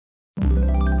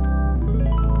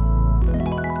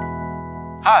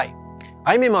Hi,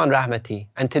 I'm Iman Rahmati,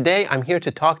 and today I'm here to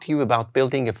talk to you about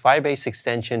building a Firebase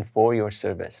extension for your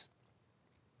service.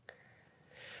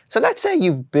 So let's say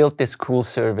you've built this cool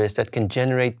service that can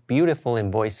generate beautiful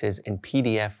invoices in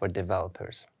PDF for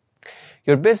developers.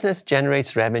 Your business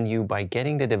generates revenue by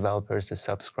getting the developers to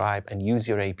subscribe and use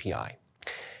your API.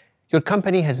 Your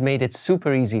company has made it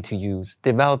super easy to use.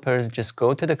 Developers just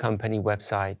go to the company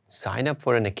website, sign up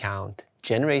for an account,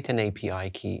 generate an API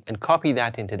key, and copy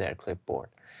that into their clipboard.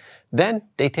 Then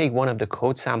they take one of the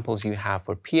code samples you have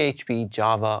for PHP,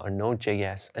 Java, or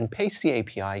Node.js and paste the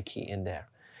API key in there.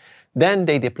 Then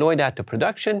they deploy that to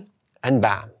production, and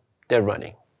bam, they're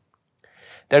running.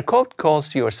 Their code calls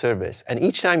to your service, and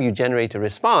each time you generate a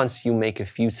response, you make a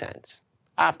few cents,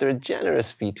 after a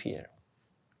generous fee tier.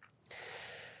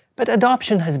 But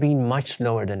adoption has been much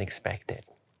slower than expected.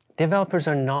 Developers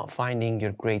are not finding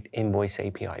your great invoice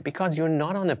API because you're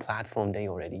not on a platform they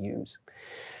already use.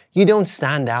 You don't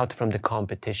stand out from the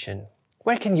competition.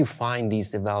 Where can you find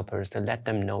these developers to let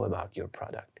them know about your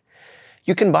product?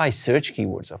 You can buy search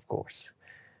keywords, of course.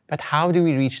 But how do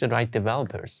we reach the right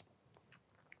developers?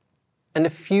 And the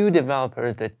few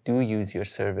developers that do use your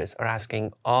service are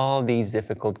asking all these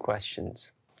difficult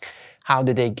questions. How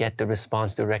do they get the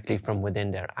response directly from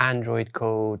within their Android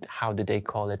code? How do they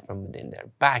call it from within their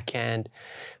backend?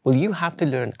 Will you have to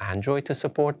learn Android to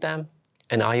support them?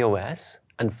 And iOS?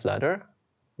 And Flutter?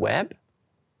 Web?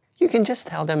 You can just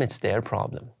tell them it's their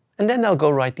problem. And then they'll go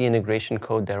write the integration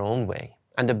code their own way.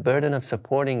 And the burden of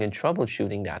supporting and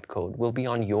troubleshooting that code will be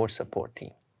on your support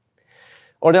team.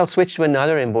 Or they'll switch to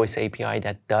another invoice API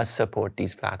that does support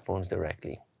these platforms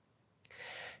directly.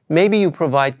 Maybe you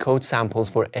provide code samples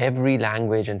for every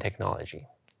language and technology,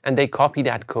 and they copy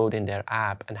that code in their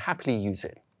app and happily use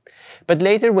it. But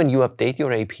later, when you update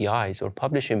your APIs or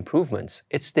publish improvements,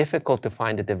 it's difficult to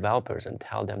find the developers and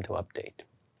tell them to update.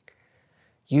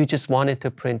 You just wanted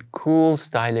to print cool,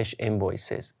 stylish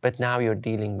invoices, but now you're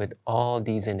dealing with all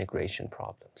these integration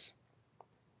problems.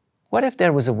 What if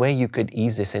there was a way you could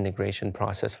ease this integration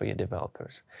process for your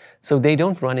developers, so they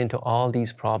don't run into all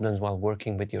these problems while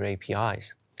working with your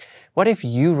APIs? What if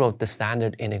you wrote the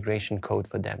standard integration code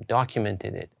for them,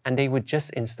 documented it, and they would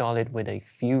just install it with a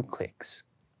few clicks?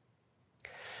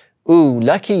 Ooh,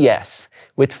 lucky yes.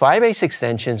 With Firebase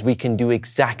Extensions, we can do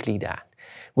exactly that.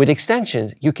 With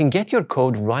extensions, you can get your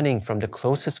code running from the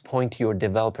closest point to your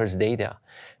developer's data,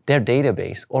 their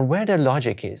database, or where their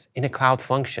logic is in a cloud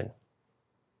function.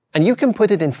 And you can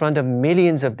put it in front of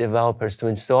millions of developers to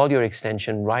install your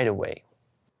extension right away.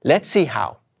 Let's see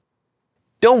how.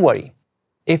 Don't worry.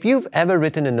 If you've ever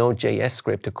written a Node.js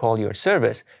script to call your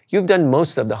service, you've done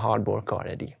most of the hard work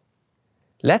already.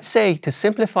 Let's say, to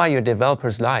simplify your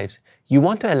developers' lives, you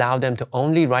want to allow them to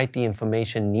only write the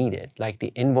information needed, like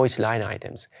the invoice line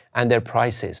items and their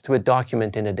prices, to a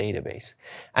document in a database.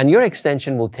 And your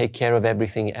extension will take care of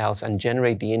everything else and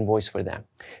generate the invoice for them.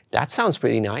 That sounds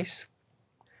pretty nice.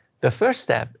 The first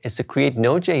step is to create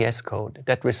Node.js code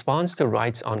that responds to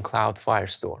writes on Cloud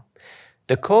Firestore.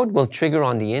 The code will trigger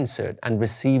on the insert and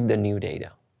receive the new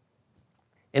data.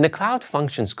 In the Cloud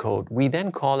Functions code, we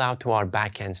then call out to our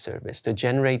backend service to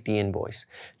generate the invoice,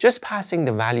 just passing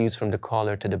the values from the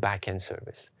caller to the backend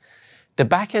service. The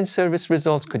backend service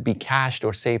results could be cached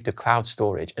or saved to cloud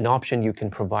storage, an option you can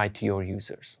provide to your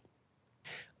users.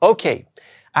 Okay,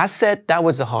 as said, that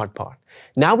was the hard part.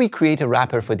 Now we create a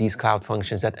wrapper for these Cloud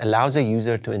Functions that allows a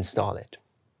user to install it.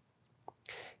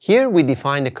 Here we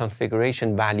define the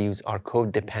configuration values our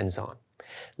code depends on,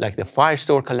 like the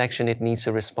Firestore collection it needs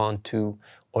to respond to,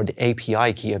 or the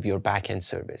API key of your backend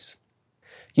service.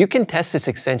 You can test this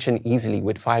extension easily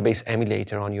with Firebase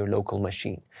Emulator on your local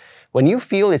machine. When you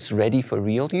feel it's ready for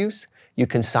real use, you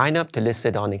can sign up to list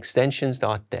it on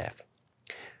extensions.dev.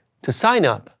 To sign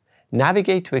up,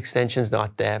 navigate to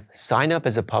extensions.dev, sign up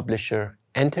as a publisher,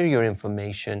 enter your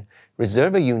information,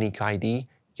 reserve a unique ID,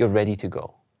 you're ready to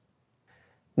go.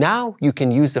 Now you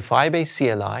can use the Firebase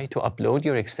CLI to upload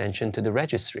your extension to the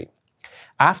registry.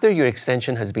 After your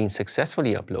extension has been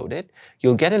successfully uploaded,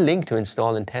 you'll get a link to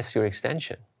install and test your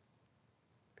extension.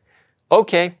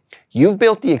 Okay, you've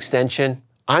built the extension.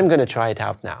 I'm going to try it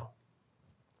out now.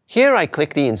 Here I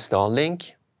click the install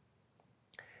link,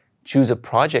 choose a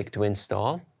project to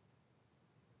install.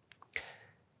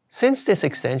 Since this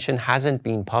extension hasn't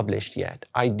been published yet,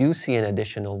 I do see an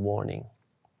additional warning.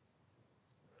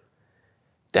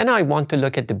 Then I want to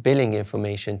look at the billing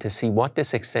information to see what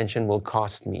this extension will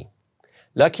cost me.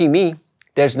 Lucky me,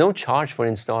 there's no charge for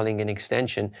installing an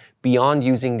extension beyond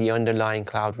using the underlying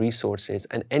cloud resources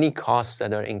and any costs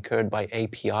that are incurred by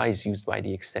APIs used by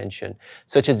the extension,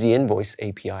 such as the invoice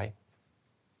API.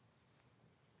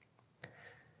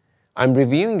 I'm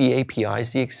reviewing the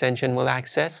APIs the extension will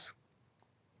access,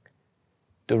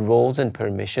 the roles and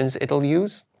permissions it'll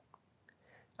use,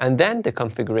 and then the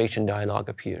configuration dialog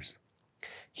appears.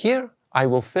 Here, I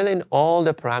will fill in all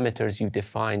the parameters you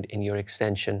defined in your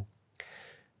extension.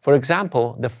 For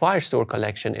example, the Firestore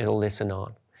collection it'll listen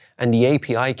on, and the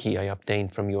API key I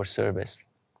obtained from your service,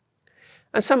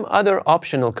 and some other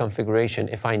optional configuration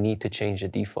if I need to change the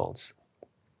defaults.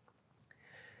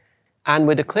 And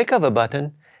with the click of a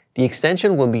button, the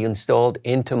extension will be installed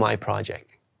into my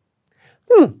project.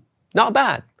 Not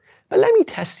bad, but let me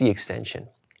test the extension.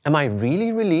 Am I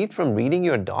really relieved from reading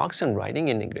your docs and writing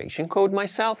integration code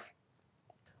myself?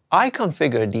 I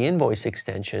configured the invoice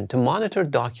extension to monitor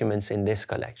documents in this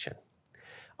collection.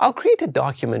 I'll create a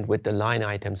document with the line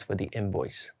items for the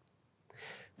invoice.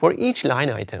 For each line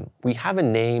item, we have a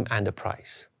name and a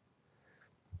price.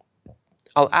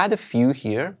 I'll add a few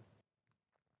here.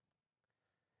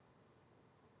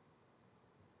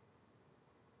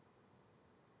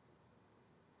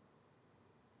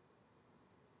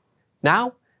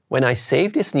 Now, when I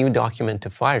save this new document to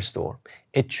Firestore,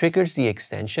 it triggers the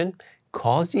extension,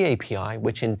 calls the API,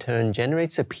 which in turn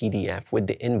generates a PDF with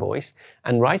the invoice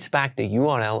and writes back the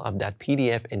URL of that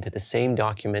PDF into the same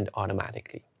document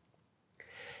automatically.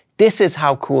 This is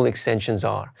how cool extensions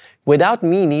are. Without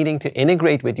me needing to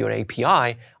integrate with your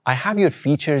API, I have your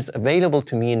features available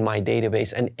to me in my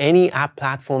database and any app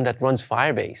platform that runs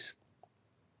Firebase.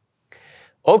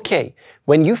 Okay,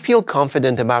 when you feel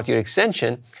confident about your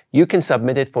extension, you can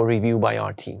submit it for review by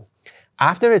our team.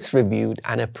 After it's reviewed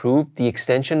and approved, the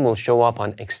extension will show up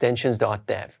on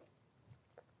extensions.dev.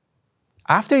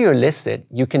 After you're listed,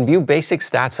 you can view basic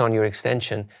stats on your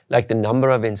extension, like the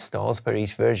number of installs per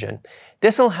each version.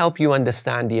 This will help you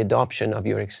understand the adoption of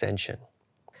your extension.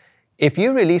 If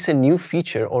you release a new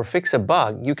feature or fix a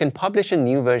bug, you can publish a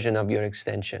new version of your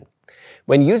extension.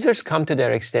 When users come to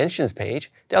their extensions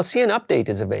page, they'll see an update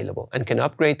is available and can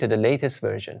upgrade to the latest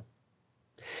version.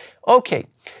 Okay,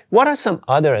 what are some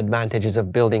other advantages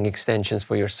of building extensions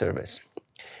for your service?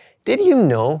 Did you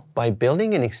know by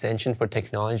building an extension for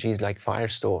technologies like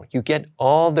Firestore, you get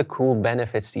all the cool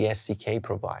benefits the SDK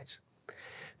provides?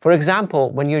 For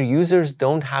example, when your users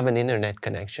don't have an internet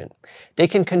connection, they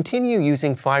can continue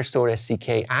using Firestore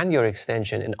SDK and your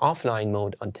extension in offline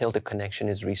mode until the connection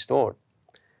is restored.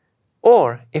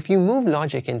 Or, if you move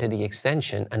logic into the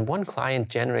extension and one client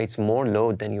generates more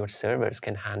load than your servers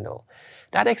can handle,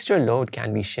 that extra load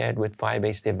can be shared with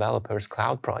Firebase developers'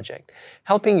 cloud project,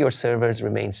 helping your servers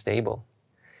remain stable.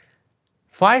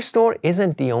 Firestore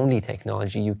isn't the only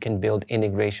technology you can build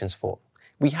integrations for.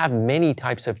 We have many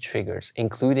types of triggers,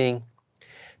 including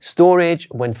storage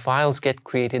when files get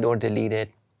created or deleted,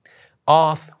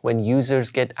 auth when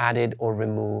users get added or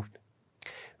removed,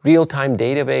 real-time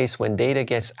database when data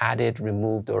gets added,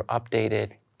 removed, or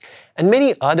updated, and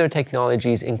many other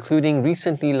technologies, including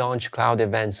recently launched cloud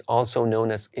events, also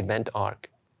known as Event Arc.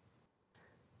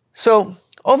 So,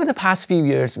 over the past few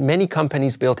years, many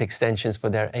companies built extensions for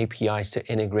their APIs to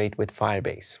integrate with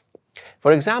Firebase.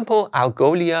 For example,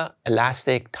 Algolia,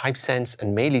 Elastic, TypeSense,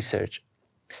 and Mailysearch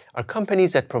are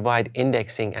companies that provide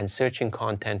indexing and searching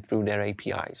content through their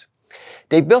APIs.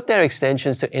 They built their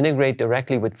extensions to integrate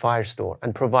directly with Firestore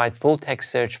and provide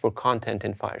full-text search for content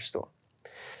in Firestore.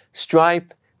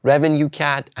 Stripe,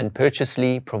 RevenueCat, and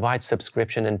Purchasely provide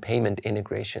subscription and payment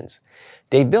integrations.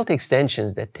 They built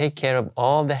extensions that take care of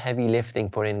all the heavy lifting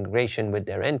for integration with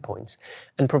their endpoints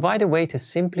and provide a way to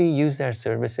simply use their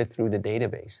services through the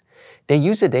database. They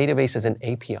use the database as an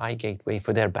API gateway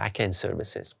for their backend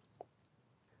services.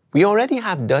 We already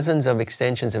have dozens of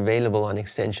extensions available on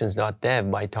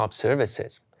extensions.dev by top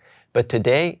services. But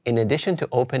today, in addition to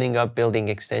opening up building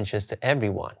extensions to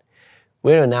everyone,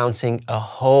 we're announcing a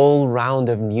whole round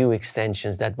of new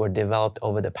extensions that were developed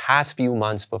over the past few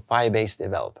months for Firebase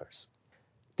developers.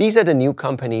 These are the new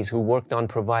companies who worked on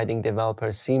providing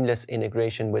developers seamless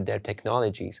integration with their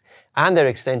technologies, and their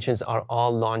extensions are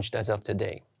all launched as of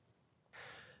today.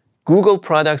 Google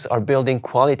products are building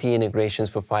quality integrations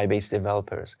for Firebase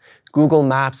developers. Google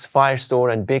Maps,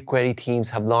 Firestore, and BigQuery teams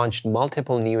have launched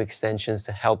multiple new extensions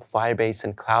to help Firebase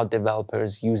and cloud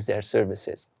developers use their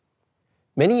services.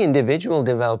 Many individual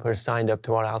developers signed up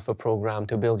to our alpha program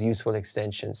to build useful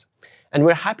extensions. And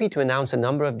we're happy to announce a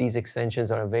number of these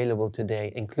extensions are available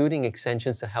today, including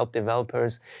extensions to help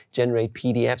developers generate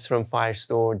PDFs from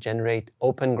Firestore, generate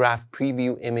Open Graph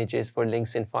preview images for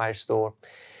links in Firestore,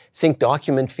 sync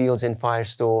document fields in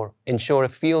Firestore, ensure a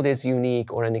field is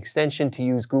unique, or an extension to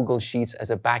use Google Sheets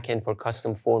as a backend for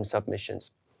custom form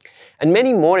submissions. And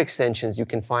many more extensions you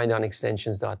can find on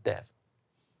extensions.dev.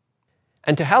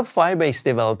 And to help Firebase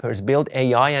developers build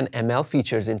AI and ML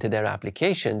features into their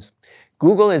applications,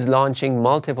 Google is launching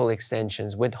multiple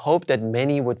extensions with hope that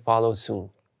many would follow soon.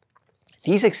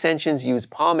 These extensions use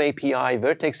Palm API,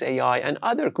 Vertex AI, and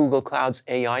other Google Cloud's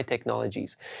AI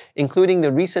technologies, including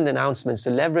the recent announcements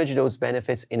to leverage those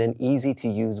benefits in an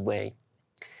easy-to-use way.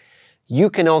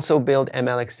 You can also build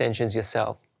ML extensions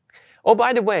yourself. Oh,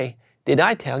 by the way, did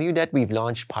I tell you that we've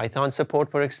launched Python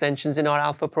support for extensions in our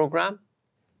alpha program?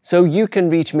 So you can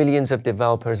reach millions of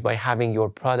developers by having your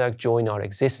product join our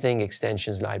existing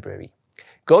extensions library.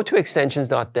 Go to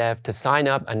extensions.dev to sign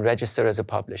up and register as a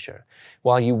publisher.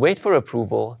 While you wait for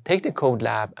approval, take the code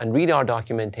lab and read our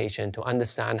documentation to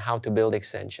understand how to build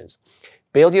extensions.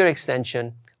 Build your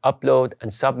extension, upload,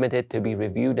 and submit it to be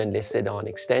reviewed and listed on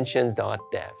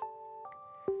extensions.dev.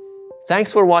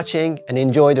 Thanks for watching and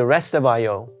enjoy the rest of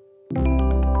I/O.